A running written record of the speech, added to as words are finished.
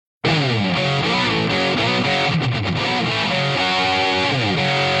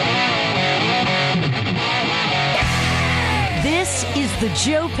The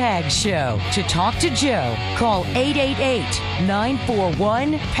Joe Pags Show. To talk to Joe, call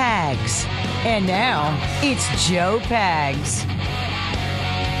 888-941-PAGS. And now, it's Joe Pags.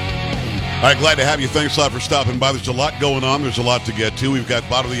 All right, glad to have you. Thanks a lot for stopping by. There's a lot going on. There's a lot to get to. We've got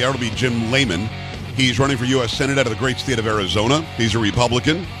bottom of the hour. It'll be Jim Layman. He's running for U.S. Senate out of the great state of Arizona. He's a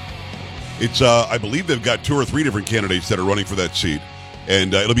Republican. It's, I believe they've got 2 or 3 different candidates that are running for that seat.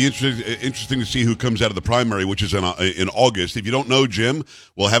 And it'll be interesting to see who comes out of the primary, which is in August. If you don't know Jim,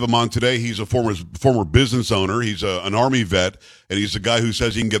 we'll have him on today. He's a former business owner. He's an Army vet, and he's a guy who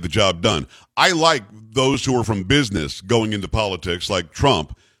says he can get the job done. I like those who are from business going into politics, like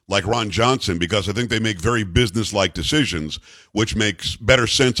Trump, like Ron Johnson, because I think they make very business-like decisions, which makes better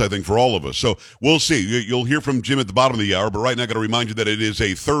sense, I think, for all of us. So we'll see. You'll hear from Jim at the bottom of the hour, but right now I got to remind you that it is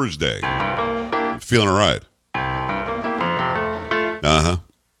a Thursday. Feeling all right? Uh-huh.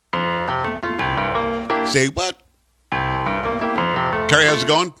 Say what? Carrie, how's it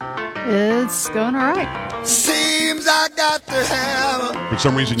going? It's going all right. Seems I got to have. For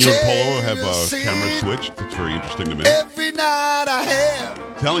some reason, you and Polo have cameras switched. That's very interesting to me. Every night I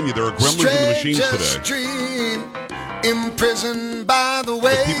have. Telling you, there are gremlins in the machines today. Dream, imprisoned by the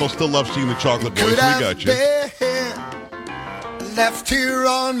way. But people still love seeing the chocolate boys. We got you. Left here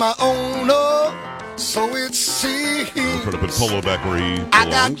on my own, oh, so it seems. I'm trying to put Polo back where he belongs. I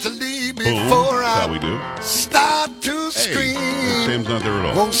got to leave Boom. before That's how I we do. start to scream. Hey, Sam's not there at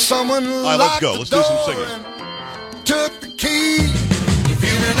all. Won't someone All right, let's go. lock Let's the do some door singing. and took the key. You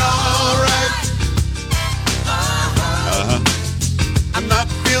feeling all right? Uh-huh. I'm not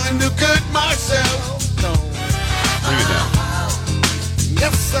feeling too good myself. No. Bring it down.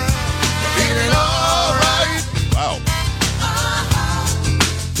 Yes, sir. Feeling all right. Wow.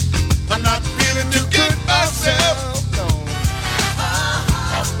 I'm not feeling too good myself. No.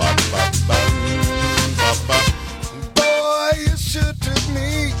 Boy, you should took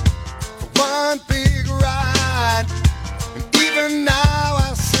me for one big ride. And even now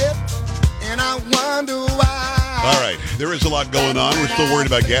I sit and I wonder why. All right. There is a lot going on. We're still worried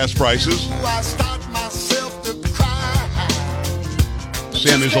about gas prices. I start myself to cry.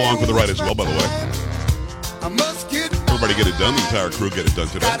 Sam is along for the ride as well, by the way. I must get Everybody get it done. The entire crew get it done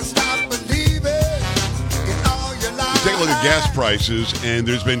today. gotta stop believing in all your lies. Take a look at gas prices, and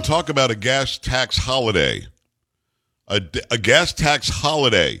there's been talk about a gas tax holiday. A gas tax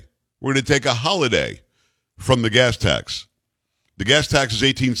holiday. We're going to take a holiday from the gas tax. The gas tax is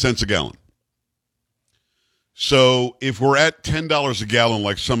 18 cents a gallon. So if we're at $10 a gallon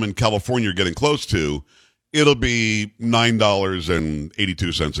like some in California are getting close to, it'll be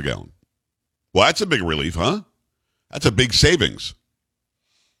 $9.82 a gallon. Well, that's a big relief, huh? That's a big savings.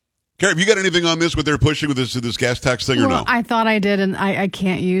 Carrie, have you got anything on this, what they're pushing with this gas tax thing or no? I thought I did, and I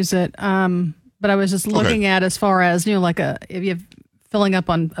can't use it. But I was just looking at as far as, like if you're filling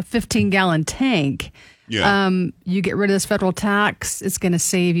up on a 15-gallon tank, you get rid of this federal tax, it's going to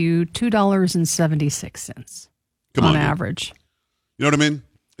save you $2.76 on average. You know what I mean?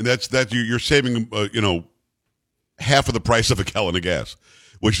 And that's you're saving, half of the price of a gallon of gas,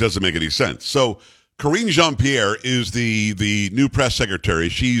 which doesn't make any sense. So Karine Jean-Pierre is the new press secretary.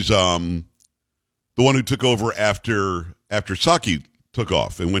 She's the one who took over after Psaki took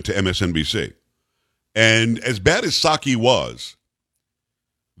off and went to MSNBC. And as bad as Psaki was,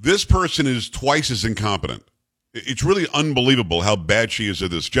 this person is twice as incompetent. It's really unbelievable how bad she is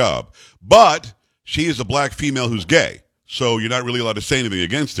at this job. But she is a black female who's gay, so you're not really allowed to say anything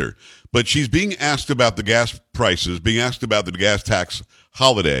against her. But she's being asked about the gas prices, being asked about the gas tax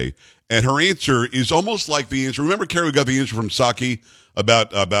holiday, and her answer is almost like the answer. Remember, Carrie, we got the answer from Psaki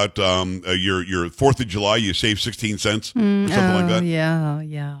about your 4th of July, you save 16 cents or something like that?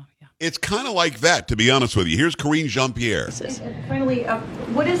 Yeah. It's kind of like that, to be honest with you. Here's Karine Jean-Pierre. Finally,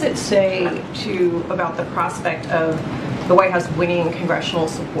 what does it say about the prospect of the White House winning congressional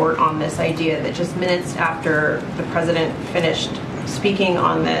support on this idea that just minutes after the president finished speaking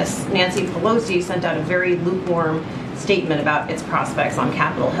on this, Nancy Pelosi sent out a very lukewarm statement about its prospects on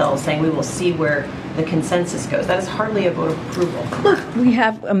Capitol Hill, saying we will see where the consensus goes. That is hardly a vote of approval. Look, we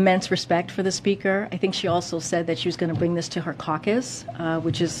have immense respect for the Speaker. I think she also said that she was going to bring this to her caucus,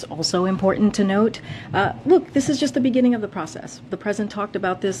 which is also important to note. Look, this is just the beginning of the process. The President talked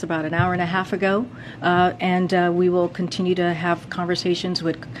about this about an hour and a half ago, and we will continue to have conversations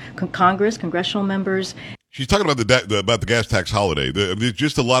with Congress, congressional members. She's talking about the gas tax holiday. There's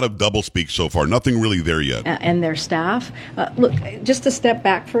just a lot of doublespeak so far. Nothing really there yet. And their staff. Look, just to step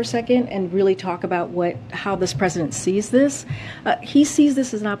back for a second and really talk about how this president sees this. He sees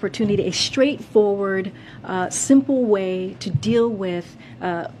this as an opportunity, a straightforward, simple way to deal with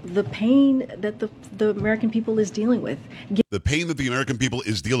the pain that the American people is dealing with. The pain that the American people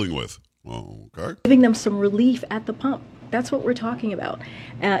is dealing with. Oh, okay. Giving them some relief at the pump. That's what we're talking about.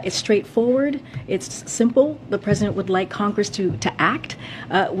 It's straightforward. It's simple. The president would like Congress to act.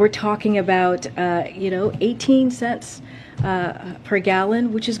 We're talking about 18 cents per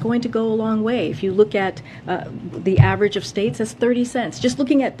gallon, which is going to go a long way. If you look at the average of states, that's 30 cents. Just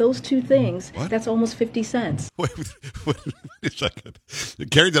looking at those two things, that's almost 50 cents. Wait a second.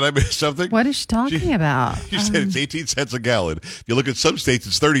 Carrie, did I miss something? What is she talking about? You said it's 18 cents a gallon. If you look at some states,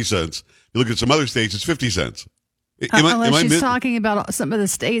 it's 30 cents. You look at some other states, it's 50 cents. Unless she's talking about some of the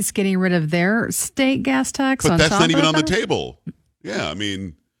states getting rid of their state gas tax. But on that's top not even of on the that? table. Yeah, I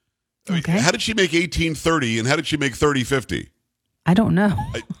mean, Okay. how did she make 18.30 and how did she make 30.50? I don't know.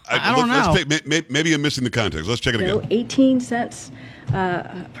 I don't know. Maybe I'm missing the context. Let's check it again. 18 cents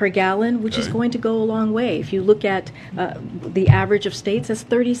per gallon, which is going to go a long way. If you look at the average of states, that's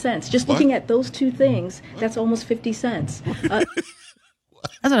 30 cents. Just looking at those two things, that's almost 50 cents.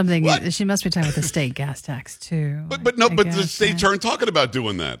 That's what I'm thinking. What? She must be talking about the state gas tax too. But the states aren't talking about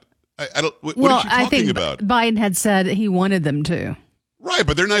doing that. I don't. What well, is she talking I think about? Biden had said he wanted them to. Right,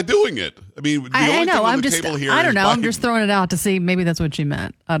 but they're not doing it. I mean, the I only know. thing on I'm the just. table here I don't is know. I'm Biden. just throwing it out to see. Maybe that's what she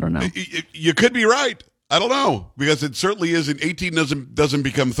meant. I don't know. You could be right. I don't know because it certainly isn't. 18 doesn't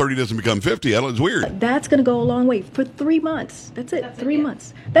become 30. Doesn't become 50. It's weird. That's going to go a long way for 3 months. That's it. 3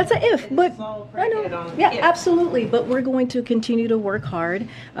 months. That's a if. But I know. Yeah, absolutely. But we're going to continue to work hard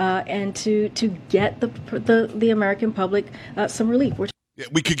and to get the American public some relief.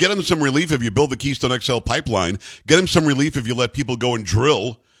 We could get them some relief if you build the Keystone XL pipeline. Get them some relief if you let people go and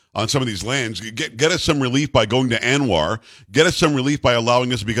drill on some of these lands. Get us some relief by going to Anwar. Get us some relief by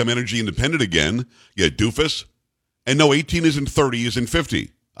allowing us to become energy independent again. Yeah, doofus. And no, 18 isn't 30, isn't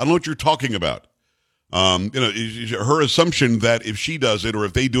 50. I don't know what you're talking about. Her assumption that if she does it or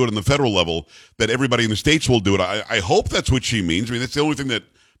if they do it on the federal level, that everybody in the states will do it. I hope that's what she means. I mean, that's the only thing that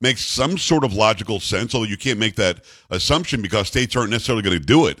makes some sort of logical sense, although you can't make that assumption because states aren't necessarily going to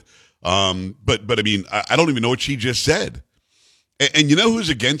do it. But I mean, I don't even know what she just said. And you know who's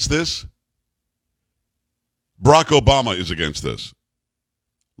against this? Barack Obama is against this.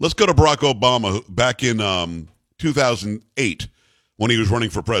 Let's go to Barack Obama back in 2008 when he was running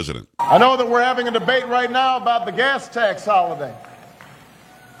for president. I know that we're having a debate right now about the gas tax holiday.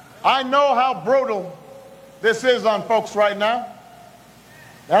 I know how brutal this is on folks right now.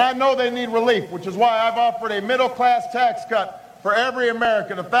 And I know they need relief, which is why I've offered a middle-class tax cut for every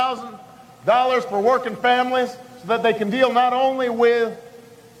American, $1,000 for working families, so that they can deal not only with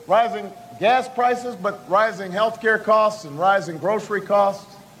rising gas prices, but rising health care costs and rising grocery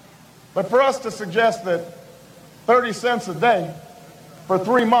costs. But for us to suggest that 30 cents a day for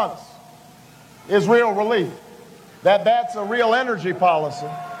 3 months is real relief, that's a real energy policy,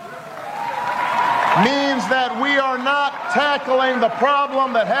 means that we are not tackling the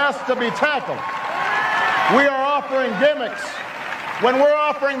problem that has to be tackled. We are offering gimmicks. When we're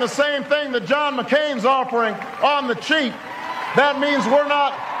offering the same thing that John McCain's offering on the cheap, that means we're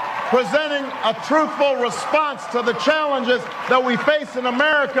not presenting a truthful response to the challenges that we face in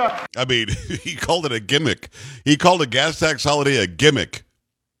America. I mean, he called it a gimmick. He called a gas tax holiday a gimmick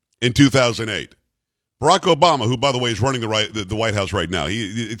in 2008. Barack Obama, who, by the way, is running the White House right now,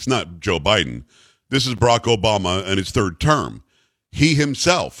 it's not Joe Biden. This is Barack Obama and his third term. He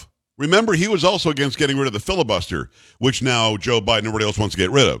himself, remember, he was also against getting rid of the filibuster, which now Joe Biden and everybody else wants to get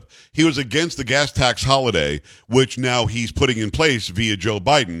rid of. He was against the gas tax holiday, which now he's putting in place via Joe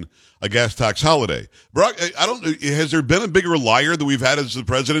Biden, a gas tax holiday. Barack, has there been a bigger liar that we've had as the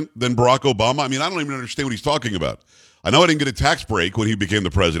president than Barack Obama? I mean, I don't even understand what he's talking about. I know I didn't get a tax break when he became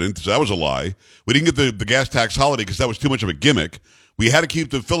the president, so that was a lie. We didn't get the gas tax holiday because that was too much of a gimmick. We had to keep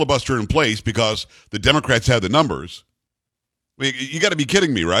the filibuster in place because the Democrats had the numbers. I mean, you got to be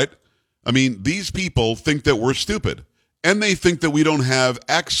kidding me, right? I mean, these people think that we're stupid, and they think that we don't have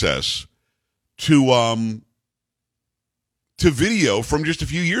access to video from just a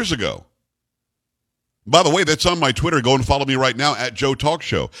few years ago. By the way, that's on my Twitter. Go and follow me right now at Joe Talk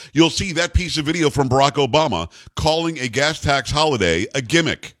Show. You'll see that piece of video from Barack Obama calling a gas tax holiday a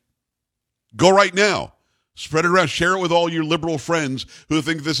gimmick. Go right now. Spread it around. Share it with all your liberal friends who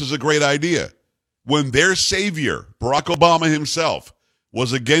think this is a great idea. When their savior, Barack Obama himself,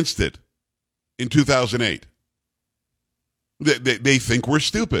 was against it in 2008. They think we're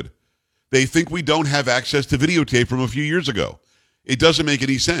stupid. They think we don't have access to videotape from a few years ago. It doesn't make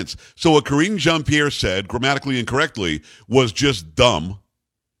any sense. So what Karine Jean-Pierre said, grammatically incorrectly, was just dumb.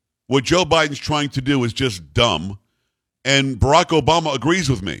 What Joe Biden's trying to do is just dumb. And Barack Obama agrees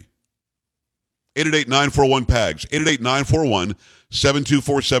with me. 888-941-PAGS. 888-941-7247,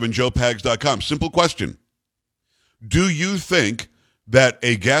 joepags.com. Simple question. Do you think that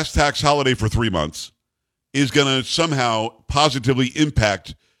a gas tax holiday for 3 months is going to somehow positively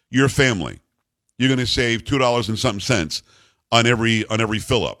impact your family? You're going to save $2 and something cents on every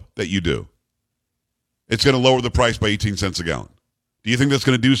fill-up that you do. It's going to lower the price by 18 cents a gallon. Do you think that's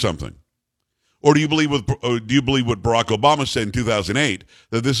going to do something? Or do you believe what Barack Obama said in 2008,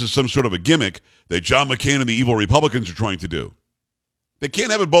 that this is some sort of a gimmick that John McCain and the evil Republicans are trying to do? They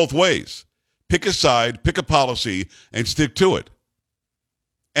can't have it both ways. Pick a side, pick a policy, and stick to it.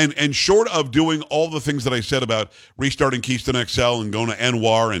 And short of doing all the things that I said about restarting Keystone XL and going to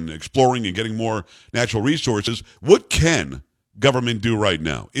ANWR and exploring and getting more natural resources, what can government do right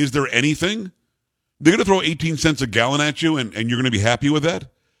now? Is there anything? They're going to throw 18 cents a gallon at you, and you're going to be happy with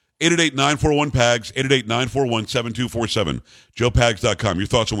that? 888-941-PAGS, 888-941-7247, joepags.com. Your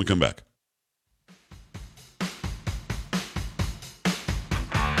thoughts when we come back.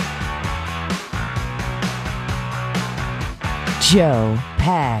 Joe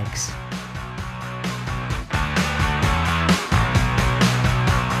Pags.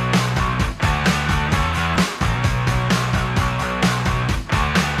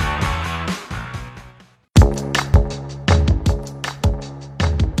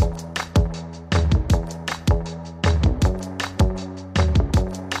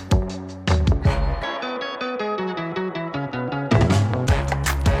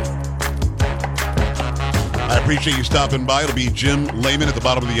 Appreciate you stopping by. It'll be Jim Layman at the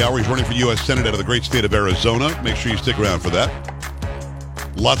bottom of the hour. He's running for U.S. Senate out of the great state of Arizona. Make sure you stick around for that.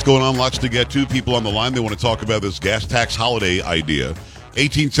 Lots going on, lots to get to. People on the line, they want to talk about this gas tax holiday idea.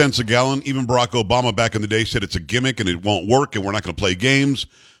 18 cents a gallon. Even Barack Obama back in the day said it's a gimmick and it won't work and we're not going to play games.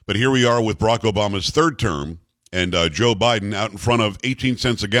 But here we are with Barack Obama's third term and Joe Biden out in front of 18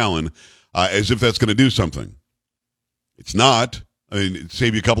 cents a gallon as if that's going to do something. It's not. I mean, it'd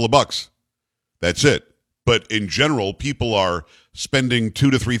save you a couple of bucks. That's it. But in general, people are spending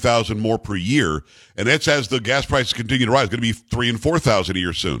 $2,000 to $3,000 more per year, and that's as the gas prices continue to rise. It's going to be $3,000 and $4,000 a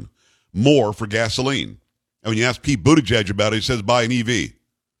year soon, more for gasoline. And when you ask Pete Buttigieg about it, he says buy an EV,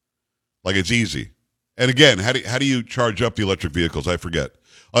 like it's easy. And again, how do you charge up the electric vehicles? I forget.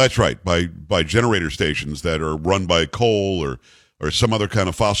 Oh, that's right, by generator stations that are run by coal or some other kind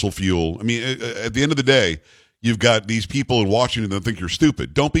of fossil fuel. I mean, at the end of the day, you've got these people in Washington that think you're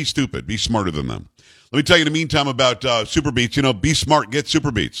stupid. Don't be stupid. Be smarter than them. Let me tell you in the meantime about Super Beets. You know, be smart, get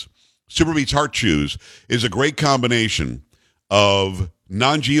Super Beets. Super Beets Heart Chews is a great combination of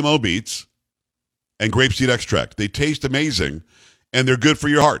non-GMO beets and grapeseed extract. They taste amazing, and they're good for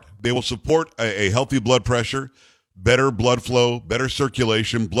your heart. They will support a healthy blood pressure, better blood flow, better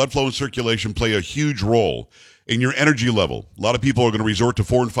circulation. Blood flow and circulation play a huge role in your energy level. A lot of people are going to resort to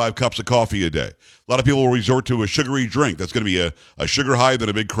 4 and 5 cups of coffee a day. A lot of people will resort to a sugary drink. That's going to be a sugar high, then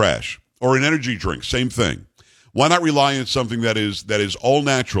a big crash. Or an energy drink, same thing. Why not rely on something that is all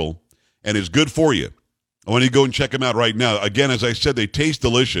natural and is good for you? I want you to go and check them out right now. Again, as I said, they taste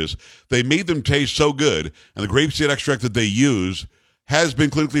delicious. They made them taste so good, and the grapeseed extract that they use has been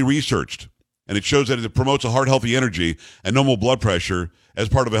clinically researched, and it shows that it promotes a heart-healthy energy and normal blood pressure as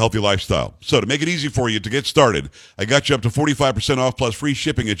part of a healthy lifestyle. So to make it easy for you to get started, I got you up to 45% off plus free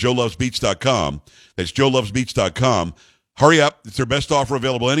shipping at joelovesbeats.com. That's joelovesbeats.com. Hurry up. It's their best offer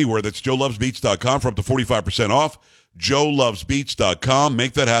available anywhere. That's joelovesbeats.com for up to 45% off. joelovesbeats.com.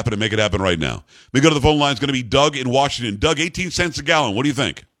 Make that happen and make it happen right now. We go to the phone line. It's going to be Doug in Washington. Doug, 18 cents a gallon. What do you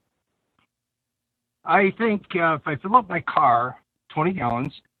think? I think if I fill up my car, 20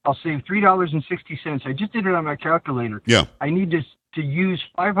 gallons, I'll save $3.60. I just did it on my calculator. Yeah. I need to use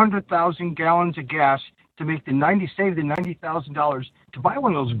 500,000 gallons of gas to make save the $90,000 to buy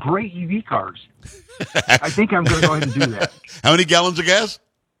one of those gray EV cars. I think I'm going to go ahead and do that. How many gallons of gas?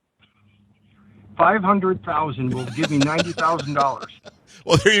 500,000 will give me $90,000.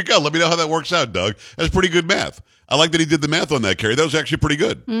 Well, there you go. Let me know how that works out, Doug. That's pretty good math. I like that he did the math on that, Carrie. That was actually pretty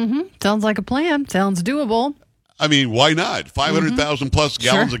good. Mm-hmm. Sounds like a plan. Sounds doable. I mean, why not? 500,000 plus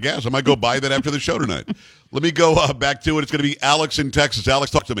gallons of gas. I might go buy that after the show tonight. Let me go back to it. It's going to be Alex in Texas.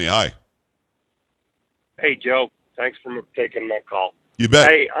 Alex, talk to me. Hi. Hey, Joe. Thanks for taking my call. You bet.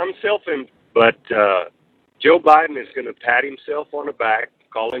 Hey, I'm but Joe Biden is going to pat himself on the back,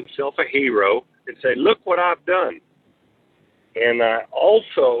 call himself a hero, and say, look what I've done. And I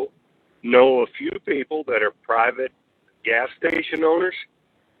also know a few people that are private gas station owners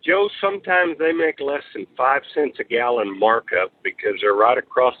Joe, sometimes they make less than 5 cents a gallon markup because they're right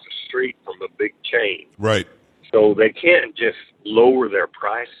across the street from a big chain. Right. So they can't just lower their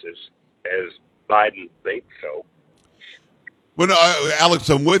prices as Biden thinks so. Well, no, Alex,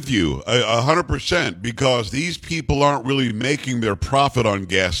 I'm with you 100% because these people aren't really making their profit on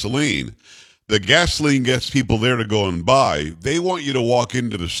gasoline. The gasoline gets people there to go and buy. They want you to walk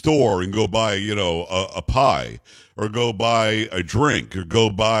into the store and go buy, a pie or go buy a drink or go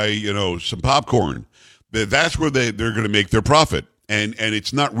buy, some popcorn. That's where they're going to make their profit. And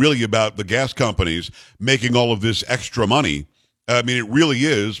it's not really about the gas companies making all of this extra money. I mean, it really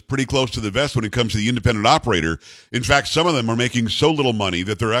is pretty close to the vest when it comes to the independent operator. In fact, some of them are making so little money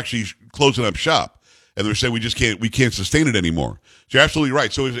that they're actually closing up shop. And they're saying we can't sustain it anymore. So you're absolutely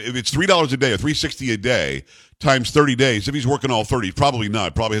right. So if it's $3 a day or $3.60 a day times 30 days, if he's working all 30, probably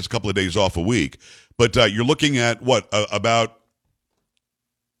not. Probably has a couple of days off a week. But you're looking at what about?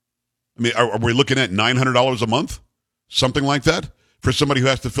 I mean, are we looking at $900 a month, something like that, for somebody who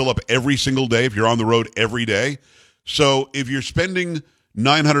has to fill up every single day if you're on the road every day? So if you're spending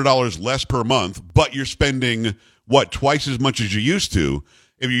 $900 less per month, but you're spending, twice as much as you used to,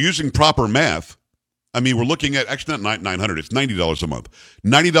 if you're using proper math, I mean, we're looking at, actually not $900, it's $90 a month.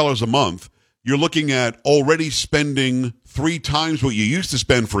 $90 a month, you're looking at already spending 3 times what you used to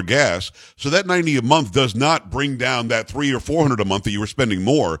spend for gas. So that $90 a month does not bring down that $300 or $400 a month that you were spending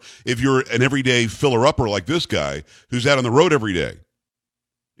more if you're an everyday filler-upper like this guy who's out on the road every day.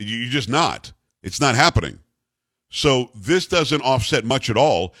 You're just not. It's not happening. So this doesn't offset much at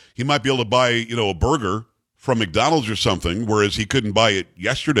all. He might be able to buy, a burger from McDonald's or something, whereas he couldn't buy it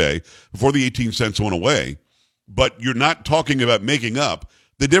yesterday before the 18 cents went away. But you're not talking about making up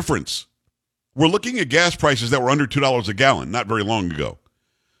the difference. We're looking at gas prices that were under $2 a gallon not very long ago.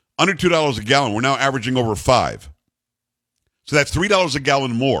 Under $2 a gallon, we're now averaging over $5. So that's $3 a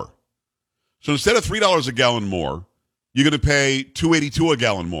gallon more. So instead of $3 a gallon more, you're going to pay $2.82 a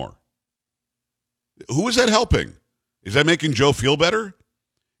gallon more. Who is that helping? Is that making Joe feel better?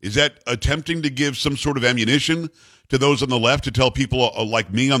 Is that attempting to give some sort of ammunition to those on the left to tell people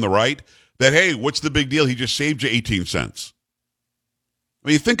like me on the right that, hey, what's the big deal? He just saved you 18 cents. I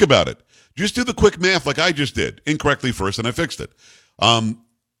mean, think about it. Just do the quick math like I just did, incorrectly first, and I fixed it.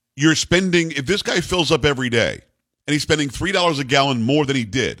 You're spending, if this guy fills up every day, and he's spending $3 a gallon more than he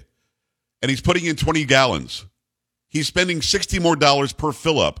did, and he's putting in 20 gallons, he's spending $60 more per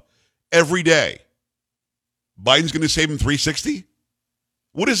fill-up every day. Biden's going to save him $360?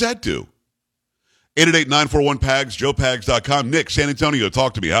 What does that do? 888-941-PAGS, joepags.com. Nick, San Antonio,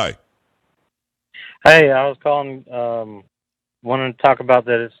 talk to me. Hi. Hey, I was calling, wanting to talk about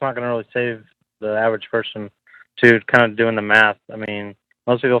that it's not going to really save the average person to kind of doing the math. I mean,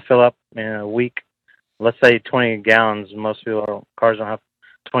 most people fill up in a week, let's say 20 gallons. Most people, cars don't have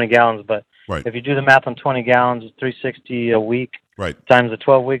 20 gallons, but right. If you do the math on 20 gallons, $360 a week, right, times the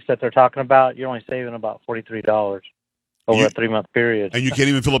 12 weeks that they're talking about, you're only saving about $43 over a 3-month period. And you can't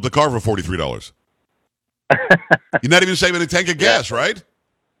even fill up the car for $43. You're not even saving a tank of gas, right?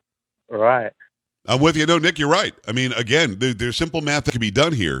 Right. I'm with you. No, Nick, you're right. I mean, again, there's simple math that can be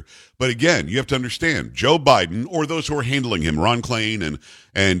done here. But again, you have to understand, Joe Biden, or those who are handling him, Ron Klain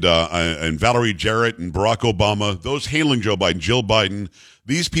and Valerie Jarrett and Barack Obama, those handling Joe Biden, Jill Biden,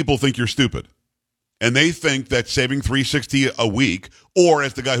 these people think you're stupid. And they think that saving $360 a week, or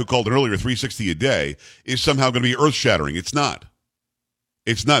as the guy who called it earlier, $360 a day, is somehow going to be earth-shattering. It's not.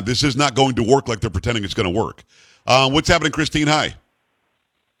 It's not. This is not going to work like they're pretending it's going to work. What's happening, Christine? Hi.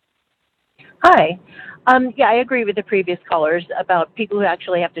 Hi. Yeah, I agree with the previous callers about people who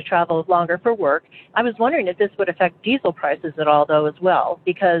actually have to travel longer for work. I was wondering if this would affect diesel prices at all, though, as well,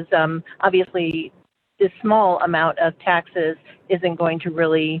 because obviously this small amount of taxes isn't going to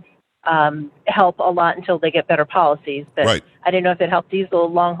really help a lot until they get better policies. But right. I didn't know if it helped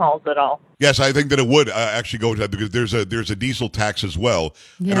diesel long hauls at all. Yes, I think that it would actually go to that because there's a diesel tax as well.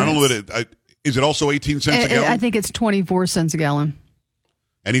 Yes. And I don't know that is it also 18 cents a gallon? I think it's 24 cents a gallon.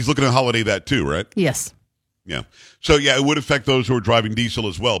 And he's looking to holiday that too, right? Yes. Yeah. So, yeah, it would affect those who are driving diesel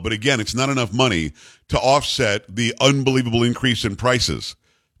as well. But again, it's not enough money to offset the unbelievable increase in prices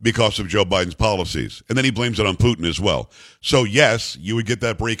because of Joe Biden's policies. And then he blames it on Putin as well. So, yes, you would get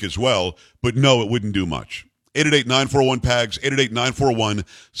that break as well. But no, it wouldn't do much. 888-941-PAGS, 888-941-7247,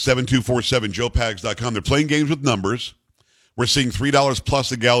 joepags.com. They're playing games with numbers. We're seeing $3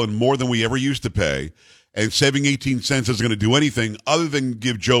 plus a gallon more than we ever used to pay. And saving 18 cents isn't going to do anything other than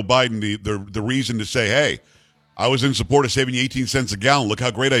give Joe Biden the reason to say, hey, I was in support of saving you 18 cents a gallon. Look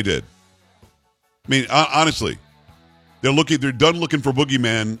how great I did. I mean, honestly, They're done looking for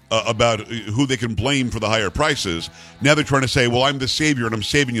boogeyman about who they can blame for the higher prices. Now they're trying to say, well, I'm the savior and I'm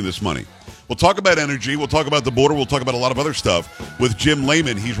saving you this money. We'll talk about energy. We'll talk about the border. We'll talk about a lot of other stuff with Jim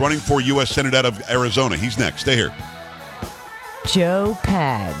Layman. He's running for U.S. Senate out of Arizona. He's next. Stay here. Joe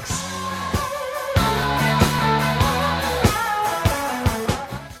Pags.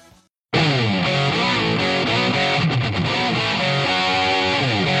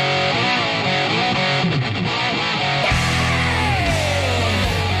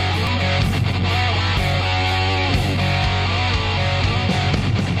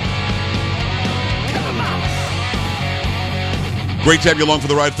 Great to have you along for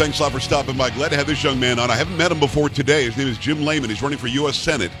the ride. Thanks a lot for stopping by. Glad to have this young man on. I haven't met him before today. His name is Jim Layman. He's running for U.S.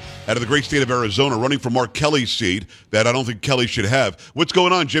 Senate out of the great state of Arizona, running for Mark Kelly's seat that I don't think Kelly should have. What's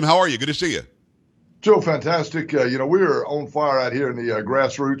going on, Jim? How are you? Good to see you. Joe, fantastic. We are on fire out here in the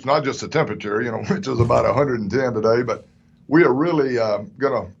grassroots, not just the temperature, which is about 110 today, but we are really going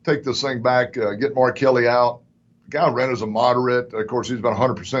to take this thing back, get Mark Kelly out. The guy ran as a moderate. Of course, he's about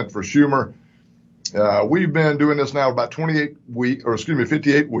 100% for Schumer. We've been doing this now about 58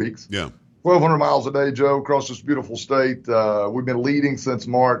 weeks. Yeah. 1,200 miles a day, Joe, across this beautiful state. We've been leading since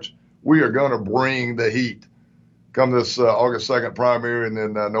March. We are going to bring the heat come this August 2nd primary and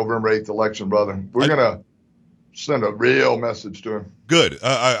then November 8th election, brother. We're going to send a real message to him. Good.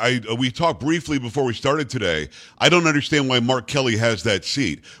 We talked briefly before we started today. I don't understand why Mark Kelly has that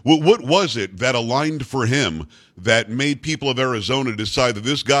seat. What was it that aligned for him that made people of Arizona decide that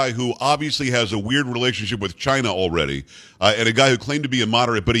this guy who obviously has a weird relationship with China already, and a guy who claimed to be a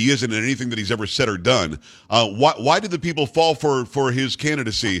moderate, but he isn't in anything that he's ever said or done, why did the people fall for his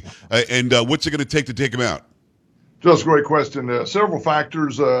candidacy, and what's it going to take him out? Just a great question. Several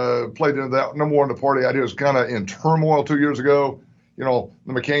factors played into that. Number one, the party idea was kind of in turmoil 2 years ago. The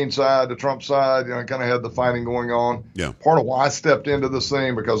McCain side, the Trump side, kind of had the fighting going on. Yeah. Part of why I stepped into this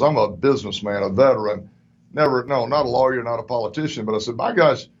thing, because I'm a businessman, a not a lawyer, not a politician, but I said, my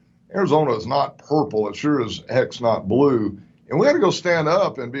gosh, Arizona is not purple. It sure as heck's not blue. And we got to go stand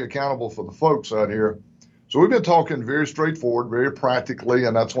up and be accountable for the folks out here. So we've been talking very straightforward, very practically,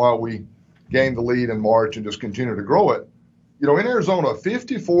 and that's why we gained the lead in March and just continue to grow it. In Arizona,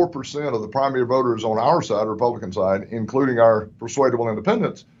 54% of the primary voters on our side, Republican side, including our persuadable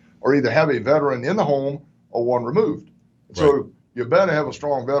independents, are either have a veteran in the home or one removed. Right. So you better have a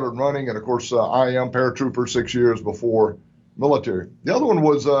strong veteran running. And, of course, I am paratrooper 6 years before military. The other one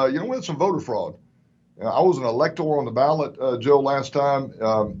was, we had some voter fraud. I was an elector on the ballot, Joe, last time.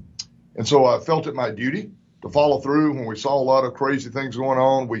 And so I felt it my duty to follow through. When we saw a lot of crazy things going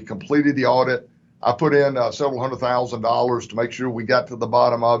on, we completed the audit. I put in several $100,000 to make sure we got to the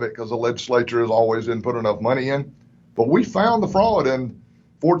bottom of it, because the legislature has always didn't put enough money in. But we found the fraud, and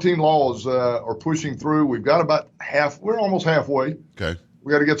 14 laws are pushing through. We've got about we're almost halfway. Okay.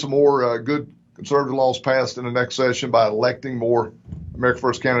 We got to get some more good conservative laws passed in the next session by electing more America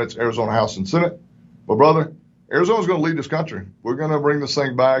First candidates, Arizona House and Senate. But, brother, Arizona's going to lead this country. We're going to bring this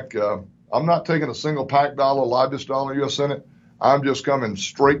thing back. I'm not taking a single PAC dollar, lobbyist dollar, U.S. Senate. I'm just coming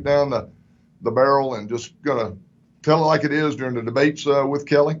straight down the barrel and just going to tell it like it is during the debates with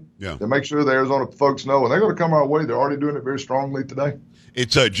Kelly. Yeah. To make sure the Arizona folks know. And they're going to come our way. They're already doing it very strongly today.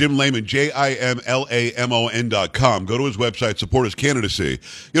 It's Jim Layman, JimLamon.com. Go to his website, support his candidacy.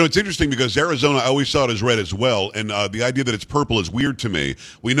 It's interesting because Arizona, I always saw it as red as well, and the idea that it's purple is weird to me.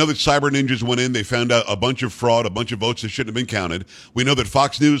 We know that Cyber Ninjas went in, they found out a bunch of fraud, a bunch of votes that shouldn't have been counted. We know that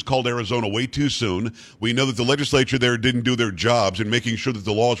Fox News called Arizona way too soon. We know that the legislature there didn't do their jobs in making sure that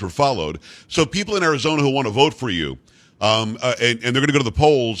the laws were followed. So people in Arizona who want to vote for you, and they're going to go to the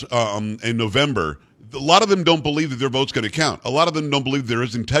polls in November, a lot of them don't believe that their vote's going to count. A lot of them don't believe there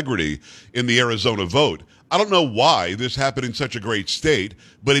is integrity in the Arizona vote. I don't know why this happened in such a great state,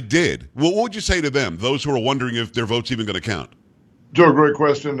 but it did. What would you say to them, those who are wondering if their vote's even going to count? Joe, great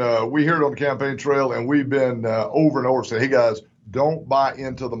question. We hear it on the campaign trail, and we've been over and over saying, hey, guys, don't buy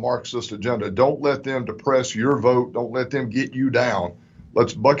into the Marxist agenda. Don't let them depress your vote. Don't let them get you down.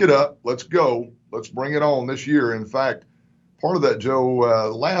 Let's buck it up. Let's go. Let's bring it on this year. In fact, part of that,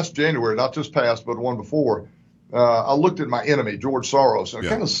 Joe, last January, not just past, but one before, I looked at my enemy, George Soros, and I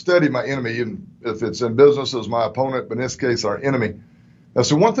kind of studied my enemy, and if it's in business as my opponent, but in this case, our enemy. And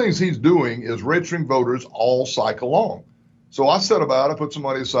so one thing he's doing is registering voters all cycle long. So I set about it, put some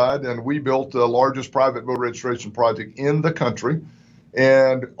money aside, and we built the largest private voter registration project in the country.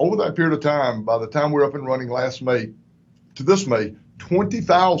 And over that period of time, by the time we're up and running last May to this May,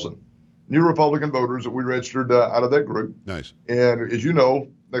 20,000 new Republican voters that we registered out of that group. Nice. And as you know,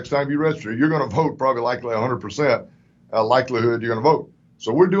 next time you register, you're going to vote probably likely 100% likelihood you're going to vote.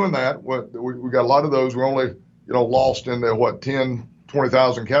 So we're doing that. We got a lot of those. We're only lost in the, 10,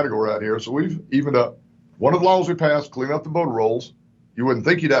 20,000 category out here. So we've evened up. One of the laws we passed, clean up the voter rolls. You wouldn't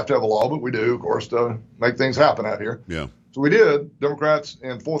think you'd have to have a law, but we do, of course, to make things happen out here. Yeah. So we did. Democrats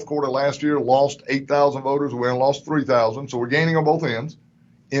in fourth quarter last year lost 8,000 voters. We only lost 3,000. So we're gaining on both ends.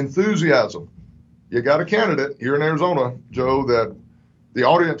 Enthusiasm. You got a candidate here in Arizona, Joe, that the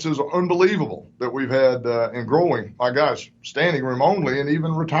audiences are unbelievable that we've had and growing. My gosh, standing room only and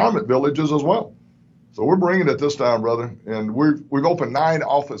even retirement villages as well. So we're bringing it this time, brother. And we've opened 9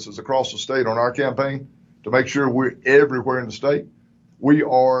 offices across the state on our campaign to make sure we're everywhere in the state. We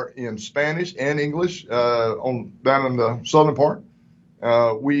are in Spanish and English down in the southern part.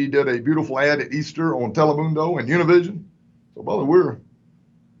 We did a beautiful ad at Easter on Telemundo and Univision. So, brother,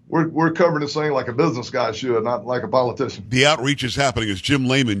 we're covering this thing like a business guy should, not like a politician. The outreach is happening. It's Jim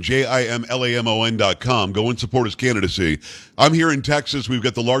Lamon, JIMLAMON.com. Go and support his candidacy. I'm here in Texas. We've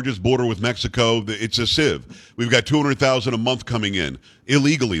got the largest border with Mexico. It's a sieve. We've got 200,000 a month coming in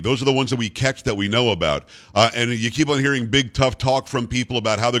illegally. Those are the ones that we catch that we know about. And you keep on hearing big, tough talk from people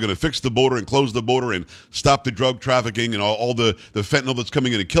about how they're going to fix the border and close the border and stop the drug trafficking and all the fentanyl that's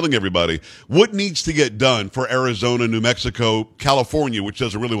coming in and killing everybody. What needs to get done for Arizona, New Mexico, California, which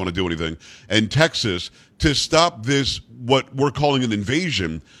doesn't really want to do anything, and Texas to stop this, what we're calling an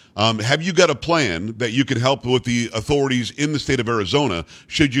invasion? Have you got a plan that you can help with the authorities in the state of Arizona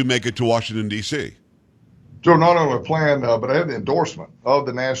should you make it to Washington, D.C.? Joe, not only a plan, but I have the endorsement of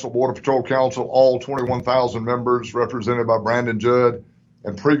the National Border Patrol Council, all 21,000 members represented by Brandon Judd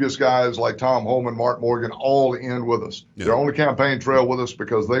and previous guys like Tom Holman, Mark Morgan, all in with us. Yeah. They're on the campaign trail with us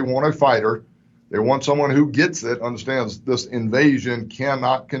because they want a fighter. They want someone who gets it, understands this invasion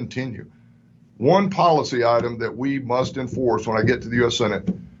cannot continue. One policy item that we must enforce when I get to the U.S. Senate,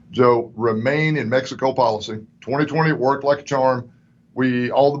 Joe, remain in Mexico policy. 2020, it worked like a charm.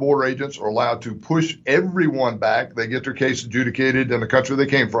 All the border agents are allowed to push everyone back. They get their case adjudicated in the country they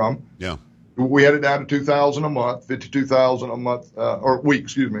came from. Yeah. We had it down to 2,000 a month, 52,000 a month, or week,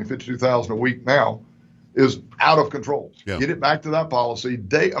 52,000 a week now is out of control. Yeah. Get it back to that policy.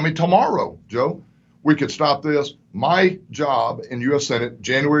 Tomorrow, Joe, we could stop this. My job in U.S. Senate,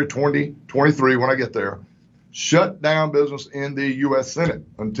 January 2023, when I get there, shut down business in the U.S. Senate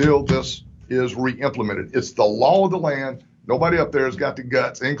until this is re-implemented. It's the law of the land. Nobody up there has got the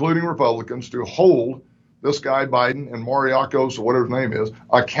guts, including Republicans, to hold this guy Biden and Mariakos, or whatever his name is,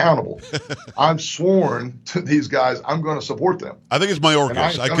 accountable. I'm sworn to these guys. I'm going to support them. I think it's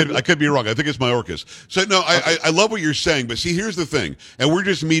Mayorkas. I could be wrong. I think it's Mayorkas. So no, I love what you're saying, but see, here's the thing. And we're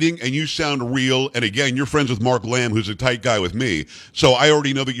just meeting, and you sound real. And again, you're friends with Mark Lamb, who's a tight guy with me. So I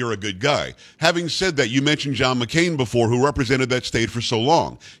already know that you're a good guy. Having said that, you mentioned John McCain before, who represented that state for so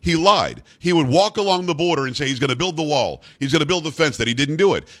long. He lied. He would walk along the border and say he's going to build the wall. He's going to build the fence. That he didn't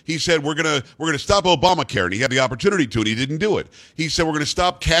do it. He said we're going to stop Obamacare. And he had the opportunity to, and he didn't do it. He said, we're going to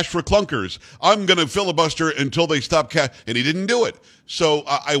stop cash for clunkers. I'm going to filibuster until they stop cash, and he didn't do it. So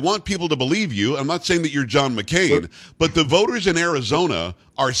I want people to believe you. I'm not saying that you're John McCain, but the voters in Arizona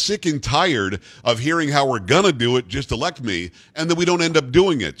are sick and tired of hearing how we're going to do it, just elect me, and then we don't end up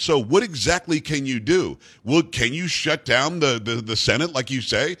doing it. So what exactly can you do? Can you shut down the Senate, like you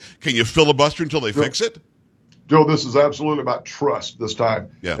say? Can you filibuster until they fix it? Joe, this is absolutely about trust this time.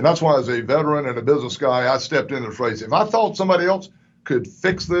 Yeah. And that's why, as a veteran and a business guy, I stepped into this race. If I thought somebody else could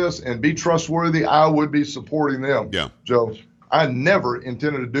fix this and be trustworthy, I would be supporting them. Yeah. Joe, I never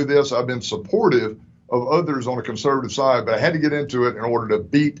intended to do this. I've been supportive of others on the conservative side, but I had to get into it in order to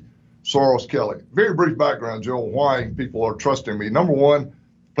beat Soros Kelly. Very brief background, Joe, why people are trusting me. Number one,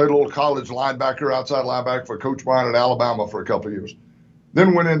 played a little college linebacker, outside linebacker for Coach Bryant at Alabama for a couple of years.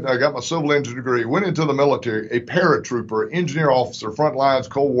 Then I got my civil engineering degree, went into the military, a paratrooper, engineer officer, front lines,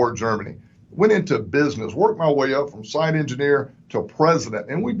 Cold War Germany. Went into business, worked my way up from site engineer to president.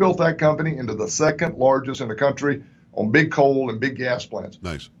 And we built that company into the second largest in the country on big coal and big gas plants.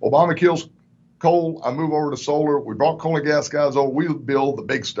 Nice. Obama kills coal. I move over to solar. We brought coal and gas guys over. We build the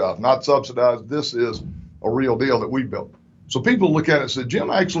big stuff, not subsidized. This is a real deal that we built. So people look at it and say, Jim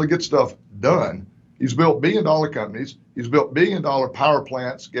actually gets stuff done. He's built billion-dollar companies. He's built billion-dollar power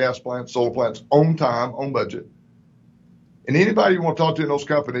plants, gas plants, solar plants on time, on budget. And anybody you want to talk to in those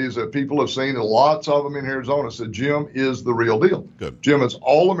companies that people have seen, and lots of them in Arizona, said Jim is the real deal. Good. Jim is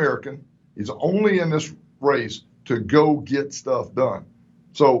all-American. He's only in this race to go get stuff done.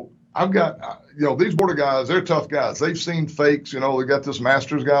 So I've got, these border guys, they're tough guys. They've seen fakes. They got this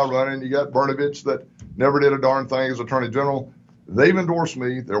Masters guy running. You got Brnovich that never did a darn thing as Attorney General. They've endorsed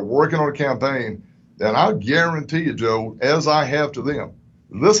me. They're working on a campaign. And I guarantee you, Joe, as I have to them,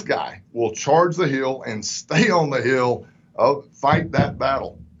 this guy will charge the hill and stay on the hill, fight that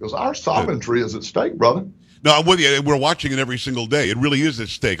battle. Because our sovereignty is at stake, brother. No, I'm with you. And we're watching it every single day. It really is at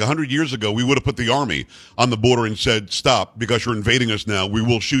stake. 100 years ago, we would have put the Army on the border and said, stop, because you're invading us now. We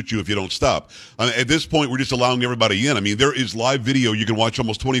will shoot you if you don't stop. At this point, we're just allowing everybody in. I mean, there is live video you can watch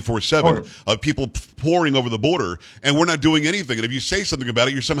almost 24/7 of people pouring over the border, and we're not doing anything. And if you say something about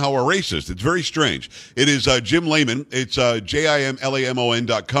it, you're somehow a racist. It's very strange. It is Jim Lamon. It's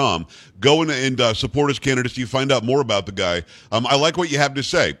JIMLAMON.com. Go and support his candidacy. You find out more about the guy. I like what you have to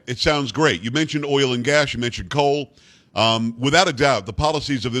say. It sounds great. You mentioned oil and gas. You mentioned coal. Without a doubt, the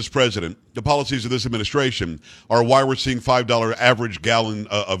policies of this president, the policies of this administration are why we're seeing $5 average gallon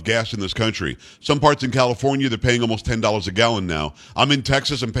of gas in this country. Some parts in California, they're paying almost $10 a gallon now. I'm in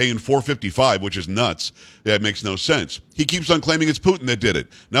Texas. I'm paying $4.55, which is nuts. That makes no sense. He keeps on claiming it's Putin that did it.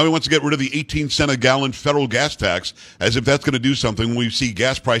 Now he wants to get rid of the 18 cent a gallon federal gas tax, as if that's going to do something when we see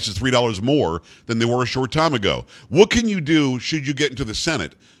gas prices $3 more than they were a short time ago. What can you do, should you get into the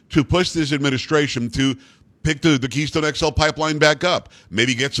Senate, to push this administration to pick the Keystone XL pipeline back up?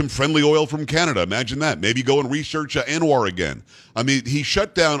 Maybe get some friendly oil from Canada. Imagine that. Maybe go and research Anwar again. I mean, he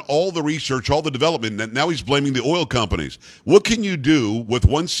shut down all the research, all the development, and now he's blaming the oil companies. What can you do with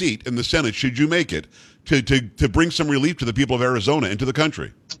one seat in the Senate, should you make it, to bring some relief to the people of Arizona and to the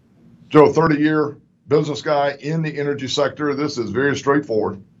country? Joe, 30-year business guy in the energy sector. This is very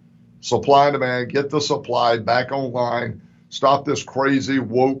straightforward. Supply and demand. Get the supply back online. Stop this crazy,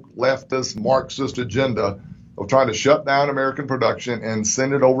 woke, leftist, Marxist agenda of trying to shut down American production and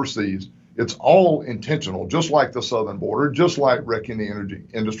send it overseas. It's all intentional, just like the southern border, just like wrecking the energy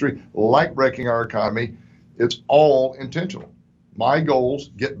industry, like wrecking our economy. It's all intentional. My goals,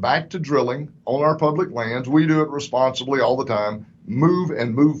 get back to drilling on our public lands. We do it responsibly all the time. Move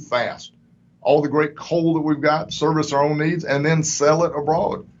and move fast. All the great coal that we've got, service our own needs, and then sell it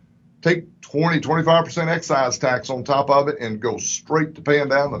abroad. Take 25% excise tax on top of it and go straight to paying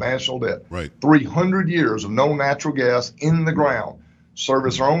down the national debt. Right. 300 years of no natural gas in the ground.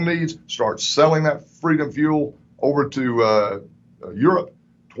 Service our own needs, start selling that freedom fuel over to Europe.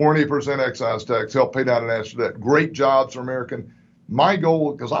 20% excise tax, help pay down the national debt. Great jobs for American. My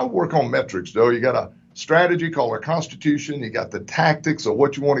goal, because I work on metrics, Joe, you got a strategy called a constitution. You got the tactics of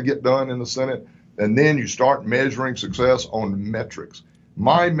what you want to get done in the Senate. And then you start measuring success on metrics.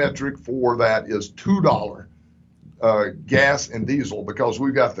 My metric for that is $2 gas and diesel, because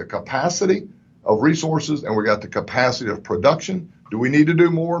we've got the capacity of resources and we got the capacity of production. Do we need to do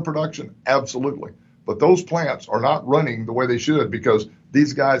more in production? Absolutely. But those plants are not running the way they should because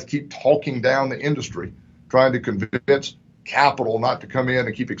these guys keep talking down the industry, trying to convince capital not to come in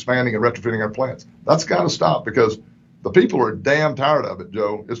and keep expanding and retrofitting our plants. That's got to stop because the people are damn tired of it,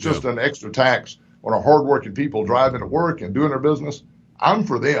 Joe. It's just an extra tax on our hardworking people driving to work and doing their business. I'm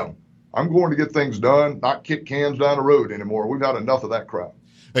for them. I'm going to get things done, not kick cans down the road anymore. We've had enough of that crap.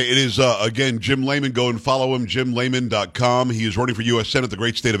 Hey, it is, again, Jim Lamon. Go and follow him, JimLamon.com. He is running for U.S. Senate, the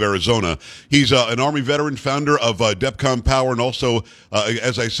great state of Arizona. He's an Army veteran, founder of DEFCON Power, and also,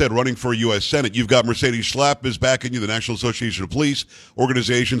 as I said, running for U.S. Senate. You've got Mercedes Schlapp is backing you, the National Association of Police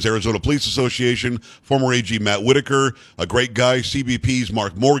Organizations, Arizona Police Association, former AG Matt Whitaker, a great guy, CBP's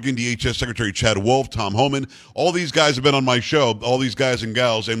Mark Morgan, DHS Secretary Chad Wolf, Tom Homan. All these guys have been on my show, all these guys and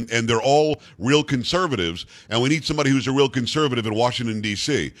gals, and they're all real conservatives, and we need somebody who's a real conservative in Washington,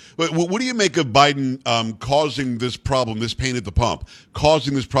 D.C. But what do you make of Biden causing this problem, this pain at the pump,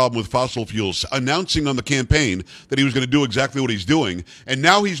 causing this problem with fossil fuels, announcing on the campaign that he was going to do exactly what he's doing, and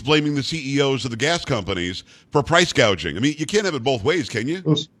now he's blaming the CEOs of the gas companies for price gouging? I mean, you can't have it both ways, can you?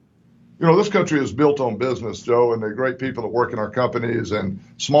 You know, this country is built on business, Joe, and the great people that work in our companies and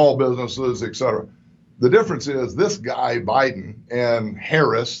small businesses, et cetera. The difference is this guy, Biden, and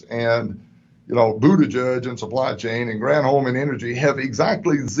Harris, and Buttigieg in supply chain and Granholm in energy have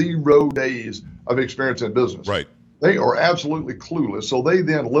exactly 0 days of experience in business. Right. They are absolutely clueless. So they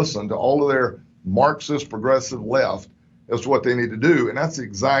then listen to all of their Marxist progressive left as to what they need to do. And that's the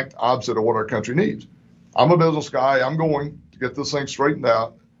exact opposite of what our country needs. I'm a business guy. I'm going to get this thing straightened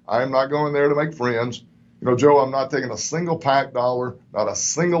out. I am not going there to make friends. Joe, I'm not taking a single PAC dollar, not a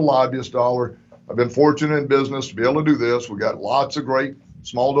single lobbyist dollar. I've been fortunate in business to be able to do this. We got lots of great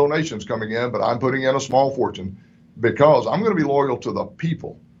small donations coming in, but I'm putting in a small fortune because I'm going to be loyal to the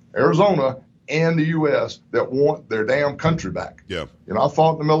people, Arizona and the U.S., that want their damn country back. Yeah. I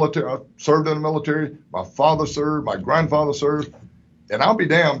fought in the military. I served in the military. My father served. My grandfather served. And I'll be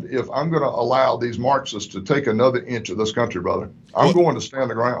damned if I'm going to allow these Marxists to take another inch of this country, brother. I'm going to stand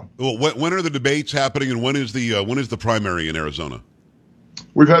the ground. Well, when are the debates happening, and when is the primary in Arizona?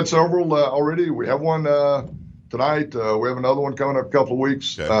 We've had several already. We have one tonight. We have another one coming up a couple of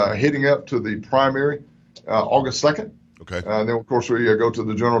weeks, heading up to the primary August 2nd. Okay. And then, of course, we go to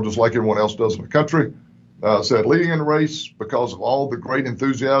the general just like everyone else does in the country. said leading in the race because of all the great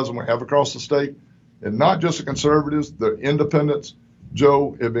enthusiasm we have across the state, and not just the conservatives, the independents,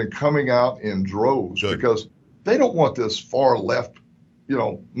 Joe, have been coming out in droves because they don't want this far left,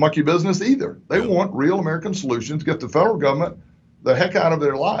 monkey business either. They want real American solutions, get the federal government the heck out of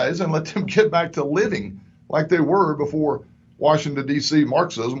their lives and let them get back to living like they were before Washington, D.C.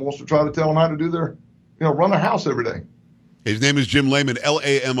 Marxism wants to try to tell them how to do their, run their house every day. His name is Jim Lamon,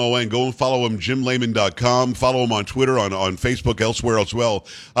 Lamon. Go and follow him, jimlamon.com. Follow him on Twitter, on Facebook, elsewhere as well.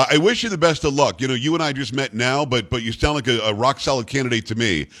 I wish you the best of luck. You and I just met now, but you sound like a rock-solid candidate to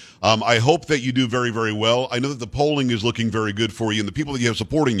me. I hope that you do very, very well. I know that the polling is looking very good for you, and the people that you have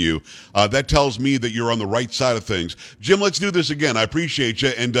supporting you, that tells me that you're on the right side of things. Jim, let's do this again. I appreciate you.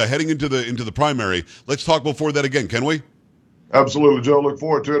 And heading into the primary, let's talk before that again, can we? Absolutely, Joe. Look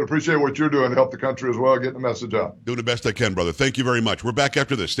forward to it. Appreciate what you're doing to help the country as well, getting the message out. Doing the best I can, brother. Thank you very much. We're back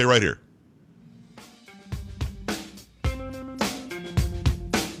after this. Stay right here.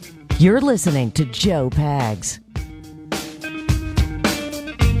 You're listening to Joe Pags.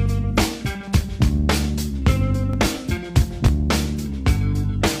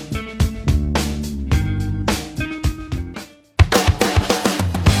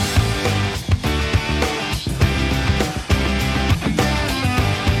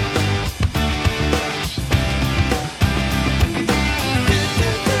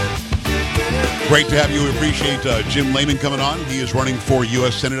 Great to have you. We appreciate Jim Lamon coming on. He is running for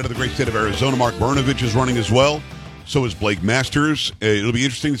U.S. Senate out of the great state of Arizona. Mark Brnovich is running as well. So is Blake Masters. It'll be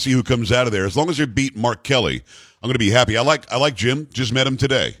interesting to see who comes out of there. As long as they beat Mark Kelly, I'm going to be happy. I like Jim. Just met him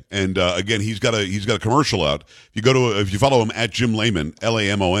today, and again, he's got a commercial out. If you follow him at Jim Lamon,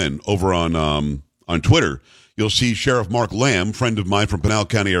 Lamon, over on Twitter, you'll see Sheriff Mark Lamb, friend of mine from Pinal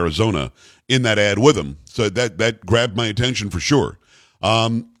County, Arizona, in that ad with him. So that grabbed my attention for sure.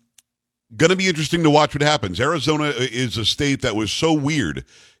 Going to be interesting to watch what happens. Arizona is a state that was so weird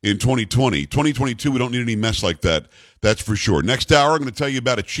in 2020. 2022, we don't need any mess like that. That's for sure. Next hour, I'm going to tell you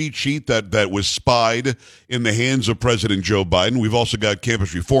about a cheat sheet that was spied in the hands of President Joe Biden. We've also got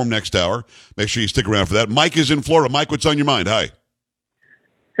campus reform next hour. Make sure you stick around for that. Mike is in Florida. Mike, what's on your mind? Hi.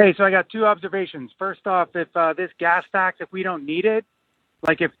 Hey, so I got two observations. First off, if this gas tax, if we don't need it,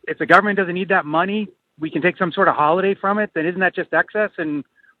 like if the government doesn't need that money, we can take some sort of holiday from it, then isn't that just excess? And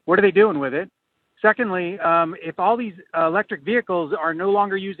what are they doing with it? Secondly, if all these electric vehicles are no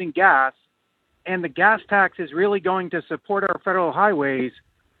longer using gas and the gas tax is really going to support our federal highways,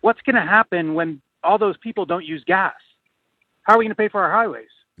 what's going to happen when all those people don't use gas? How are we going to pay for our highways?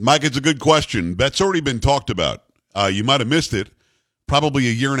 Mike, it's a good question. That's already been talked about. You might have missed it probably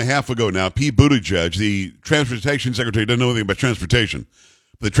a year and a half ago now. Pete Buttigieg, the transportation secretary, doesn't know anything about transportation.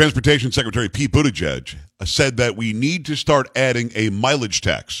 The Transportation Secretary, Pete Buttigieg, said that we need to start adding a mileage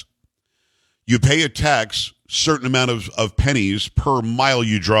tax. You pay a tax, certain amount of pennies per mile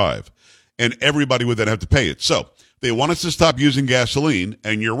you drive, and everybody would then have to pay it. So they want us to stop using gasoline,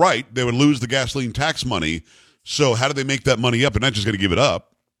 and you're right, they would lose the gasoline tax money. So how do they make that money up? They're not just going to give it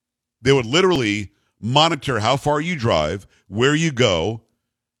up. They would literally monitor how far you drive, where you go,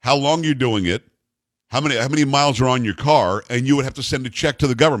 how long you're doing it, how many miles are on your car, and you would have to send a check to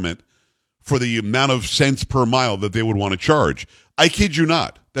the government for the amount of cents per mile that they would want to charge. I kid you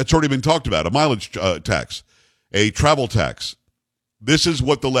not. That's already been talked about, a mileage tax, a travel tax. This is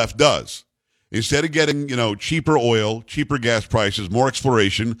what the left does. Instead of getting, cheaper oil, cheaper gas prices, more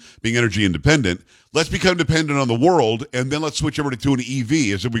exploration, being energy independent, let's become dependent on the world, and then let's switch over to an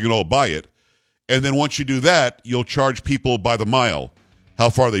EV as if we can all buy it. And then once you do that, you'll charge people by the mile how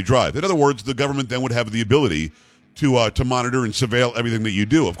far they drive. In other words, the government then would have the ability to monitor and surveil everything that you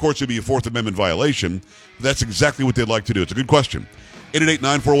do. Of course, it would be a Fourth Amendment violation. But that's exactly what they'd like to do. It's a good question.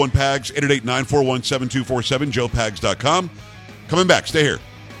 888-941-PAGS, 888-941-7247, joepags.com. Coming back. Stay here.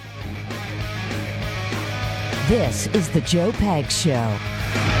 This is the Joe Pags Show.